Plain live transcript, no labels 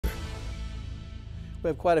We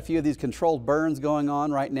have quite a few of these controlled burns going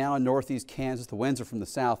on right now in northeast Kansas. The winds are from the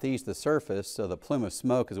southeast, the surface, so the plume of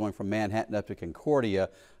smoke is going from Manhattan up to Concordia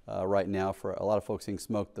right now for a lot of folks seeing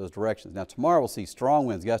smoke those directions. Now tomorrow we'll see strong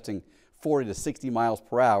winds gusting 40 to 60 miles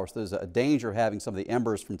per hour. So there's a danger of having some of the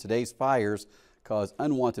embers from today's fires cause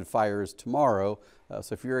unwanted fires tomorrow.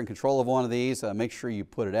 So if you're in control of one of these, make sure you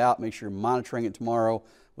put it out. Make sure you're monitoring it tomorrow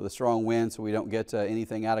with a strong wind so we don't get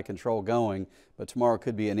anything out of control going. But tomorrow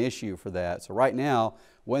could be an issue for that. So right now,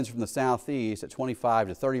 winds from the southeast at 25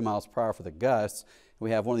 to 30 miles per hour for the gusts. We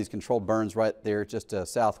have one of these controlled burns right there just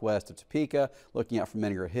southwest of Topeka, looking out from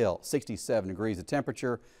Menninger Hill. 67 degrees of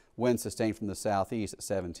temperature. Wind sustained from the southeast at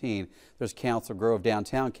 17. There's Council Grove,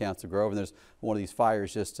 downtown Council Grove, and there's one of these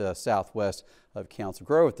fires just southwest of Council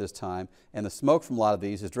Grove at this time. And the smoke from a lot of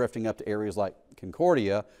these is drifting up to areas like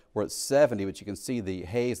Concordia, where it's 70, but you can see the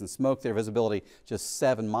haze and smoke there. Visibility just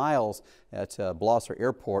 7 miles at Blosser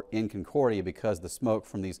Airport in Concordia because of the smoke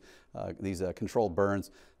from these controlled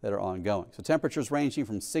burns that are ongoing. So temperatures ranging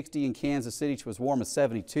from 60 in Kansas City to as warm as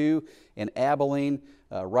 72 in Abilene.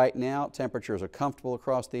 Right now, temperatures are comfortable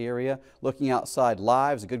across the area. Looking outside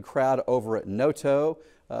live, a good crowd over at Noto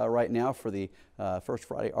right now for the First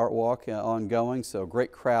Friday Art Walk ongoing. So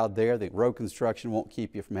great crowd there. The road construction won't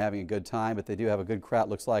keep you from having a good time, but they do have a good crowd,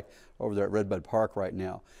 looks like, over there at Redbud Park right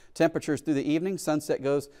now. Temperatures through the evening. Sunset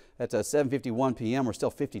goes at 7:51 p.m. We're still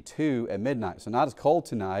 52 at midnight. So not as cold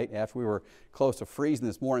tonight after we were close to freezing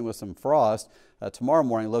this morning with some frost. Tomorrow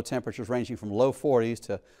morning, low temperatures ranging from low 40s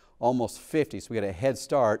to almost 50. So we got a head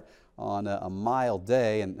start on a mild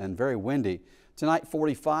day and very windy. Tonight,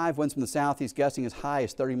 45, winds from the southeast gusting as high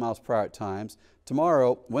as 30 miles per hour at times.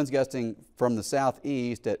 Tomorrow, winds gusting from the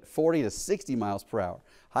southeast at 40 to 60 miles per hour.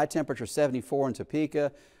 High temperature 74 in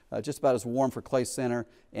Topeka, just about as warm for Clay Center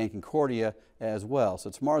and Concordia as well. So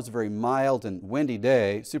tomorrow's a very mild and windy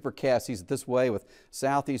day. Supercast sees it this way with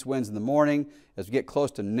southeast winds in the morning. As we get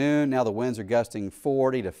close to noon, now the winds are gusting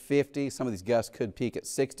 40 to 50. Some of these gusts could peak at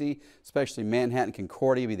 60, especially Manhattan,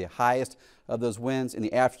 Concordia will be the highest of those winds. In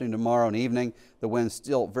the afternoon tomorrow and evening, the wind's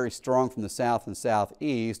still very strong from the south and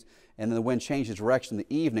southeast. And then the wind changes direction in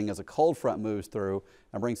the evening as a cold front moves through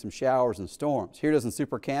and brings some showers and storms. Here it is in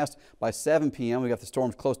Supercast. By 7 p.m., we got the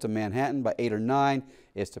storms close to Manhattan. By 8 or 9,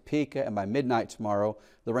 it's Topeka. And by midnight tomorrow,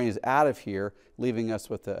 the rain is out of here, leaving us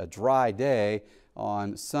with a dry day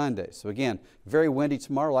on Sunday. So again, very windy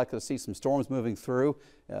tomorrow. Likely to see some storms moving through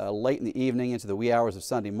late in the evening into the wee hours of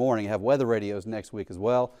Sunday morning. I have weather radios next week as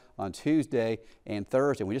well on Tuesday and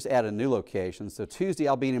Thursday. We just added a new location. So Tuesday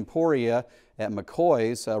I'll be in Emporia at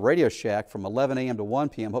McCoy's Radio Shack from 11 a.m. to 1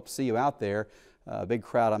 p.m. Hope to see you out there. Big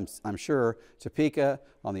crowd, I'm sure. Topeka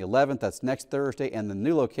on the 11th, that's next Thursday, and the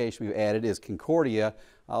new location we've added is Concordia.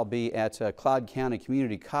 I'll be at Cloud County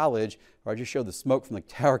Community College, where I just showed the smoke from the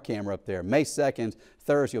tower camera up there. May 2nd,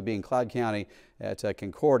 Thursday, you'll be in Cloud County at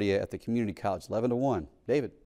Concordia at the Community College, 11 to 1. David.